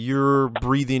 like you're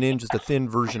breathing in just a thin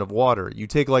version of water. You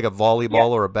take like a volleyball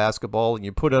or a basketball and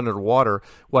you put it under water.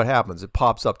 What happens? It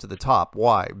pops up to the top.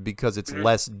 Why? Because it's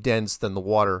less dense than the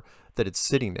water that it's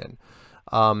sitting in.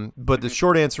 But the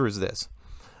short answer is this.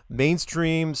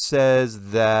 Mainstream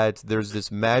says that there's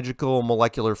this magical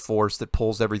molecular force that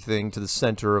pulls everything to the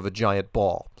center of a giant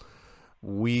ball.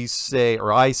 We say,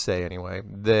 or I say anyway,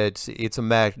 that it's a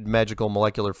magical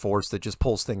molecular force that just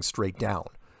pulls things straight down.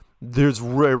 There's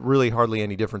really hardly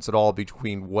any difference at all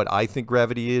between what I think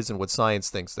gravity is and what science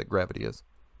thinks that gravity is.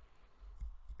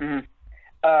 Mm-hmm.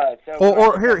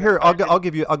 Here, I'll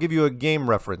give you a game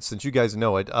reference since you guys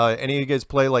know it. Any of you guys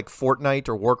play like Fortnite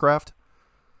or Warcraft?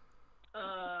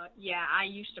 Yeah, I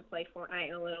used to play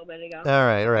Fortnite a little bit ago.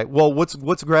 All right. Well,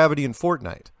 what's gravity in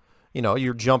Fortnite?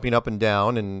 You're jumping up and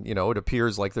down, and it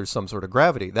appears like there's some sort of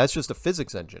gravity. That's just a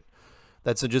physics engine.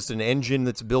 That's just an engine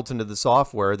that's built into the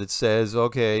software that says,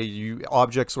 okay,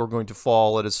 objects are going to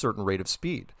fall at a certain rate of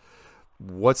speed.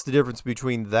 What's the difference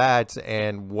between that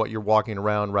and what you're walking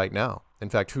around right now? In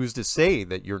fact, who's to say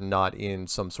that you're not in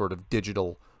some sort of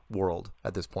digital world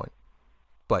at this point?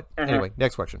 But anyway,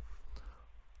 next question.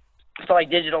 So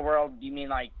like digital world, you mean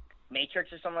like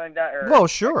Matrix or something like that? Well,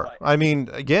 sure.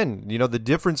 Again, the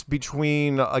difference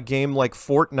between a game like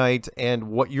Fortnite and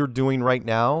what you're doing right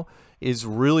now is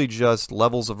really just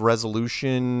levels of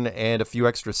resolution and a few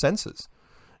extra senses.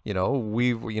 In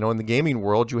the gaming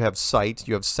world, you have sight,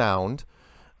 you have sound,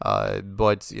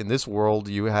 but in this world,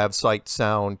 you have sight,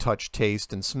 sound, touch,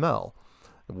 taste, and smell.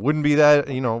 It wouldn't be that,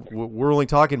 we're only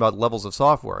talking about levels of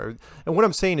software. And what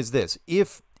I'm saying is this: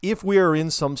 if we are in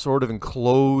some sort of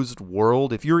enclosed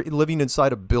world, if you're living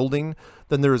inside a building,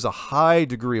 then there is a high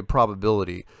degree of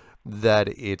probability that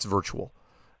it's virtual.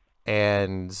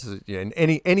 And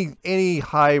any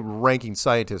high-ranking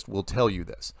scientist will tell you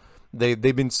this.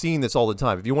 They've been seeing this all the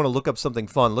time. If you want to look up something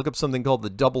fun, look up something called the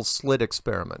double slit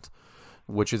experiment,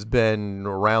 which has been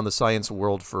around the science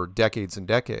world for decades and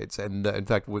decades. And in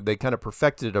fact, they kind of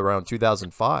perfected it around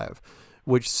 2005,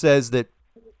 which says that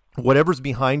whatever's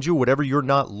behind you, whatever you're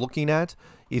not looking at,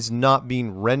 is not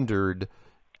being rendered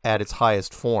at its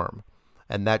highest form.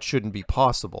 And that shouldn't be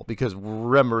possible because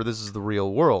remember, this is the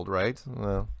real world, right?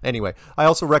 Anyway, I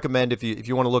also recommend if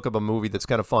you want to look up a movie that's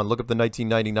kind of fun, look up the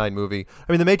 1999 movie.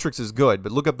 The Matrix is good,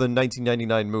 but look up the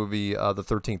 1999 movie, The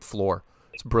 13th Floor.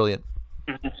 It's brilliant.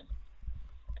 One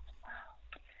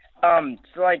of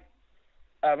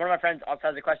my friends also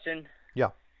has a question. Yeah.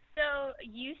 So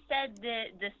you said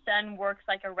that the sun works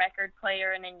like a record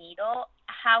player and a needle.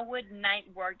 how would night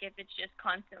work if it's just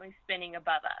constantly spinning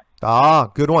above us?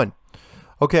 Ah, good one.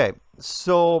 Okay,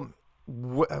 so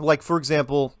like for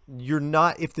example, you're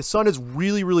not, if the sun is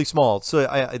really really small. So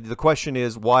the question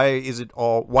is, why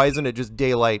isn't it just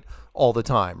daylight all the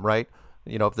time, right?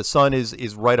 You know, if the sun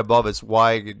is right above us,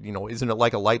 why, you know, isn't it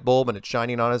like a light bulb and it's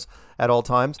shining on us at all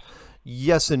times?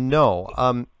 Yes and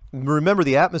no. Remember,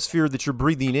 the atmosphere that you're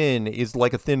breathing in is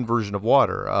like a thin version of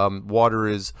water. Water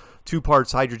is 2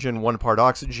 parts hydrogen, 1 part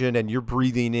oxygen, and you're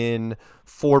breathing in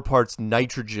 4 parts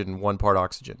nitrogen, 1 part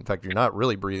oxygen. In fact, you're not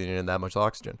really breathing in that much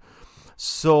oxygen.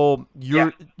 So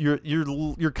you're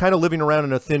kind of living around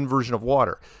in a thin version of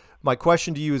water. My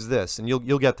question to you is this, and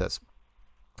you'll get this.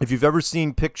 If you've ever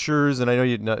seen pictures, and I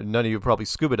know none of you probably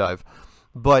scuba dive,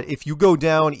 but if you go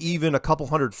down even a couple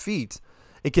hundred feet,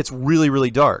 it gets really, really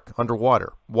dark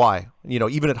underwater. Why? You know,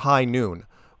 even at high noon.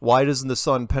 Why doesn't the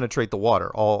sun penetrate the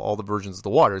water? All the versions of the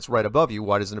water, it's right above you.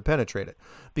 Why doesn't it penetrate it?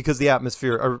 Because the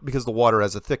atmosphere, or because the water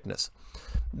has a thickness.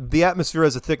 The atmosphere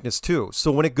has a thickness too.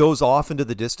 So when it goes off into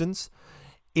the distance,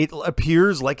 it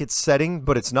appears like it's setting,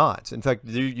 but it's not. In fact,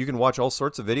 you can watch all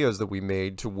sorts of videos that we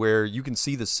made to where you can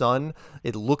see the sun.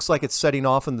 It looks like it's setting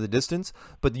off in the distance,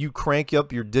 but you crank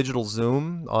up your digital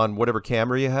zoom on whatever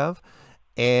camera you have,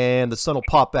 and the sun will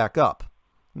pop back up.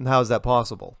 And how is that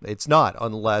possible? It's not,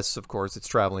 unless, of course, it's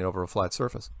traveling over a flat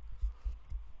surface.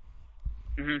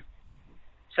 Mm-hmm.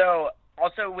 So,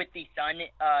 also with the sun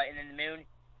and then the moon,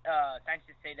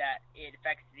 scientists say that it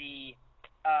affects the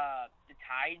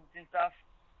tides and stuff.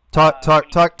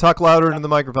 Talk louder into the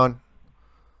microphone.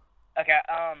 Okay.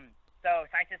 So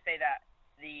scientists say that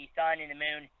the sun and the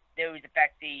moon, those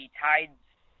affect the tides.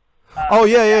 Oh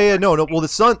yeah. No. Well, the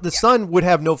sun would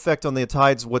have no effect on the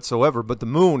tides whatsoever, but the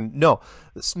moon, no.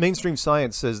 Mainstream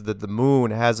science says that the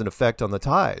moon has an effect on the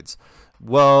tides.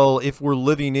 Well, if we're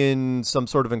living in some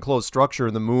sort of enclosed structure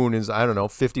and the moon is, I don't know,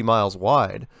 50 miles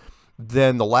wide,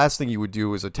 then the last thing you would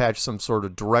do is attach some sort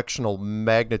of directional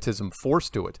magnetism force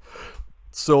to it.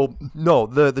 So no,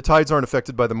 the tides aren't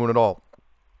affected by the moon at all.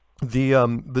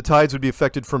 The tides would be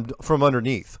affected from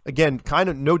underneath. Again, kind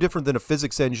of no different than a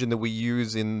physics engine that we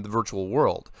use in the virtual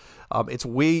world. It's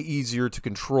way easier to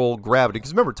control gravity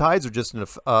because remember, tides are just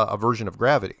a version of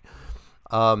gravity.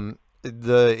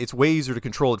 It's way easier to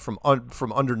control it from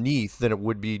underneath than it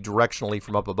would be directionally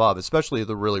from up above, especially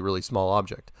the really really small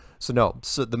object. So no,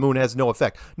 so the moon has no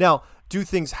effect. Now, do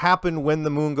things happen when the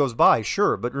moon goes by?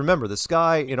 Sure, but remember, the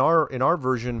sky in our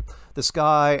version, the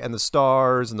sky and the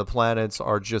stars and the planets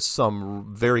are just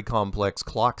some very complex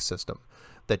clock system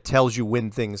that tells you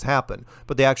when things happen.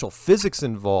 But the actual physics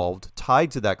involved,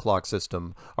 tied to that clock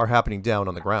system, are happening down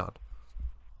on the ground.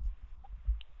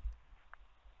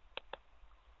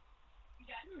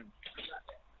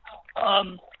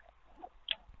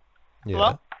 Yeah.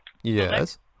 Hello?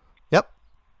 Yes. Yep.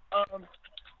 I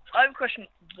have a question.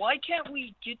 Why can't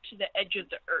we get to the edge of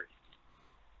the Earth?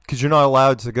 Because you're not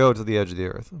allowed to go to the edge of the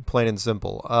Earth, plain and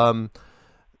simple.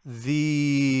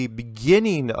 The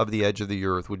beginning of the edge of the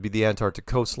Earth would be the Antarctic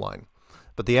coastline.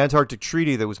 But the Antarctic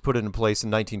Treaty that was put into place in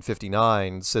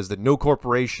 1959 says that no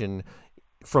corporation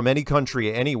from any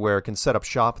country anywhere can set up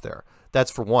shop there.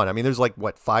 That's for one. I mean, there's like,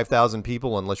 what, 5,000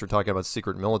 people, unless you're talking about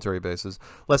secret military bases,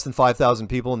 less than 5,000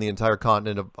 people in the entire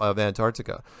continent of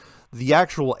Antarctica. The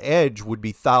actual edge would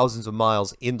be thousands of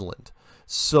miles inland.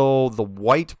 So the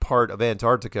white part of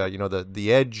Antarctica, you know,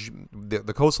 the edge,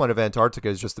 the coastline of Antarctica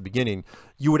is just the beginning.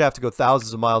 You would have to go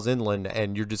thousands of miles inland,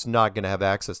 and you're just not going to have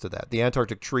access to that. The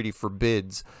Antarctic Treaty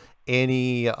forbids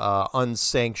any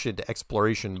unsanctioned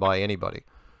exploration by anybody.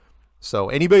 So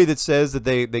anybody that says that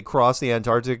they cross the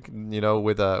Antarctic, you know,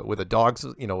 with a dog's,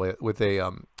 you know, with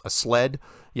a sled,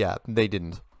 yeah, they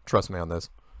didn't. Trust me on this.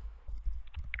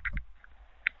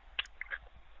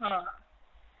 Does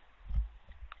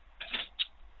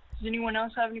anyone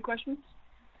else have any questions?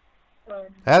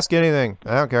 Ask anything.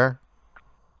 I don't care.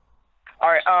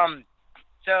 All right.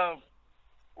 So,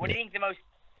 what do you think the most?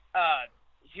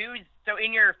 So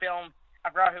in your film,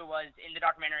 I forgot who it was in the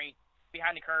documentary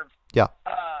Behind the Curve. Yeah.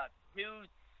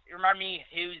 Remind me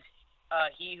who's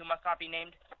he who must not be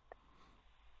named?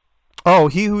 Oh,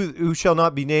 he who shall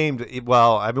not be named.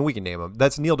 Well, I mean, we can name him.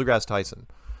 That's Neil deGrasse Tyson,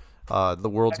 the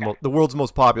world's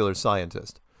most popular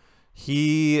scientist.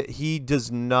 He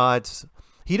doesn't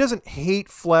hate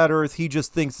flat Earth. He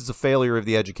just thinks it's a failure of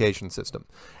the education system.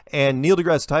 And Neil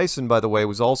deGrasse Tyson, by the way,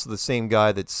 was also the same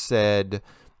guy that said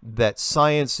that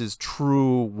science is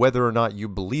true whether or not you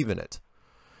believe in it.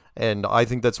 And I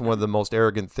think that's one of the most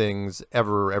arrogant things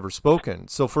ever spoken.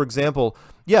 So, for example,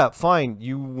 yeah, fine,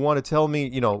 you want to tell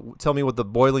me what the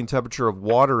boiling temperature of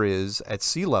water is at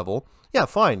sea level. Yeah,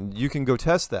 fine, you can go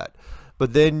test that.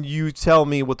 But then you tell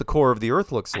me what the core of the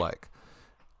Earth looks like.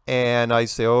 And I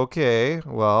say, okay,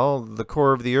 well, the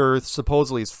core of the Earth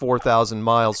supposedly is 4,000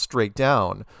 miles straight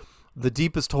down. The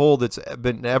deepest hole that's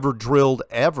been ever drilled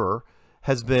ever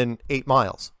has been 8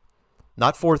 miles.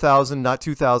 Not 4,000, not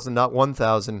 2,000, not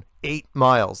 1,000, 8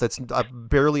 miles. That's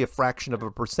barely a fraction of a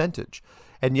percentage.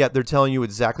 And yet they're telling you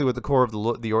exactly what the core of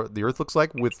the Earth looks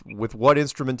like with what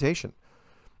instrumentation.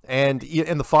 And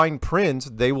in the fine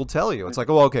print, they will tell you. It's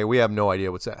like, oh, okay, we have no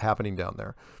idea what's happening down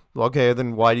there. Okay,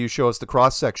 then why do you show us the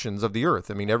cross sections of the Earth?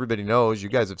 I mean, everybody knows, you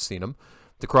guys have seen them.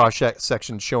 The cross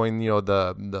sections showing,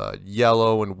 the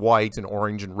yellow and white and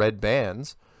orange and red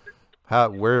bands.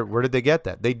 Where did they get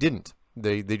that? They didn't.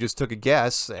 They just took a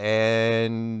guess,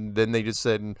 and then they just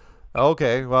said,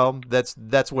 okay, well,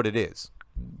 that's what it is.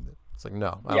 It's like,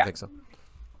 no, I don't think so.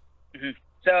 Mm-hmm.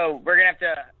 So we're going to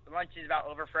have to, lunch is about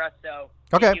over for us, so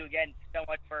thank you again so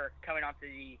much for coming on to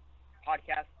the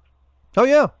podcast. Oh,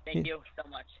 yeah. Thank you so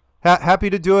much. Happy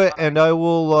to do it, and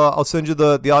I'll send you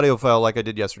the audio file like I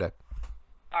did yesterday.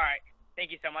 All right.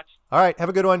 Thank you so much. All right. Have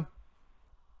a good one.